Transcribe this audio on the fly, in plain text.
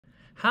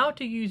How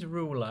to use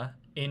ruler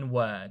in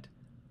Word.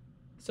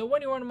 So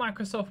when you're on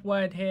Microsoft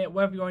Word here,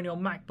 whether you're on your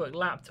MacBook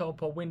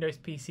laptop or Windows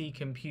PC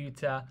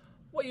computer,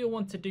 what you'll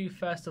want to do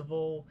first of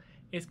all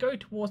is go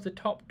towards the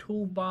top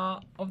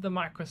toolbar of the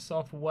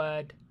Microsoft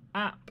Word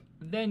app.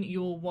 Then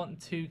you'll want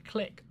to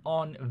click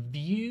on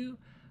View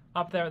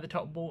up there at the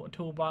top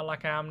toolbar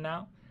like I am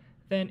now.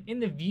 Then in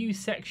the View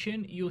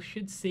section, you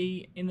should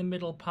see in the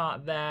middle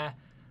part there,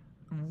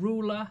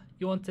 Ruler.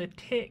 You want to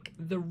tick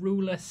the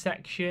ruler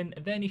section.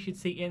 Then you should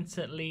see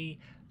instantly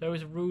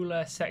those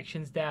ruler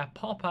sections there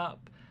pop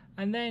up.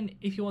 And then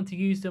if you want to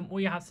use them, all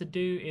you have to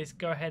do is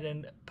go ahead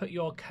and put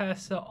your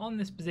cursor on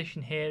this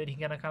position here. That you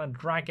can kind of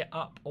drag it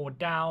up or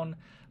down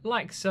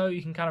like so.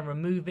 You can kind of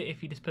remove it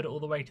if you just put it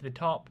all the way to the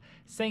top.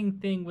 Same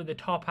thing with the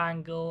top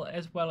angle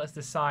as well as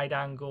the side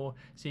angle.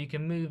 So you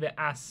can move it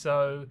as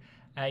so.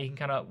 You can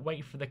kind of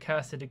wait for the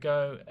cursor to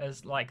go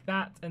as like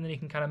that, and then you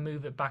can kind of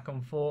move it back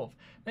and forth.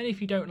 Then if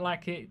you don't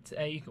like it,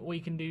 all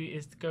you can do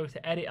is go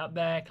to edit up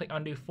there, click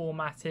undo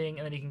formatting,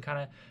 and then you can kind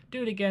of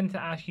do it again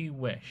to as you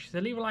wish. So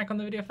leave a like on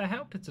the video if that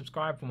helped, and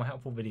subscribe for more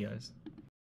helpful videos.